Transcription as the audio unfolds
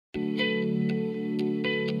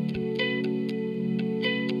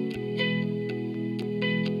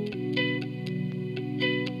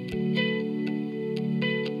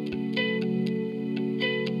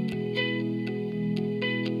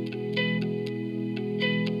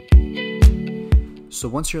So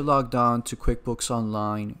once you're logged on to QuickBooks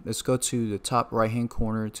Online, let's go to the top right hand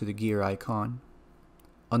corner to the gear icon.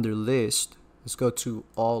 Under List, let's go to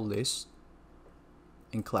All Lists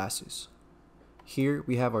and Classes. Here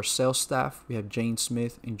we have our sales staff. We have Jane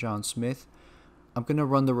Smith and John Smith. I'm going to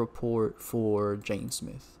run the report for Jane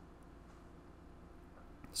Smith.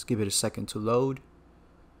 Let's give it a second to load.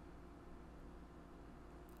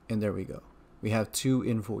 And there we go. We have 2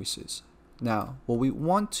 invoices. Now, what we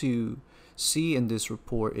want to see in this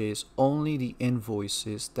report is only the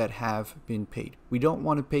invoices that have been paid. We don't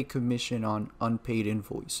want to pay commission on unpaid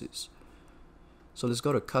invoices. So let's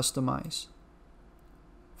go to Customize,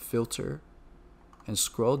 Filter, and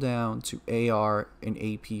scroll down to AR and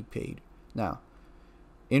AP paid. Now,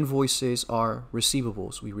 invoices are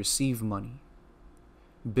receivables. We receive money.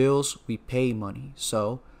 Bills, we pay money.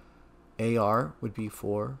 So AR would be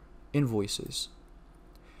for invoices.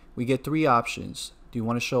 We get 3 options. Do you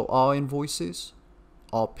want to show all invoices,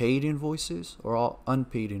 all paid invoices, or all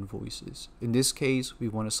unpaid invoices? In this case, we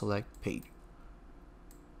want to select paid.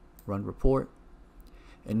 Run report.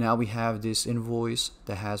 And now we have this invoice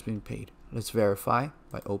that has been paid. Let's verify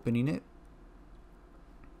by opening it.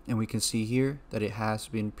 And we can see here that it has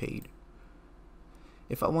been paid.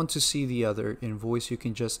 If I want to see the other invoice, you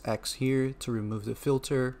can just X here to remove the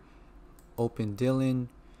filter, open Dylan,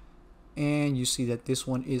 and you see that this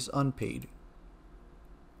one is unpaid.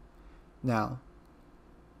 Now,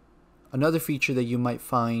 another feature that you might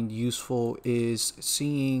find useful is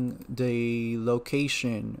seeing the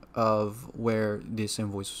location of where this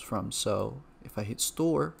invoice is from. So if I hit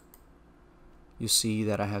store, you see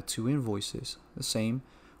that I have 2 invoices, the same,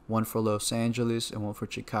 one for Los Angeles and one for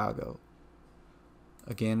Chicago.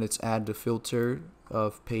 Again, let's add the filter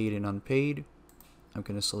of paid and unpaid. I'm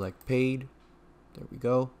going to select paid. There we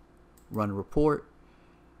go. Run report.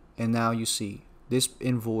 And now you see this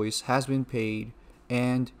invoice has been paid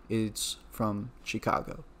and it's from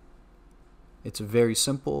Chicago. It's very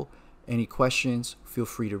simple. Any questions, feel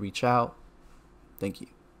free to reach out. Thank you.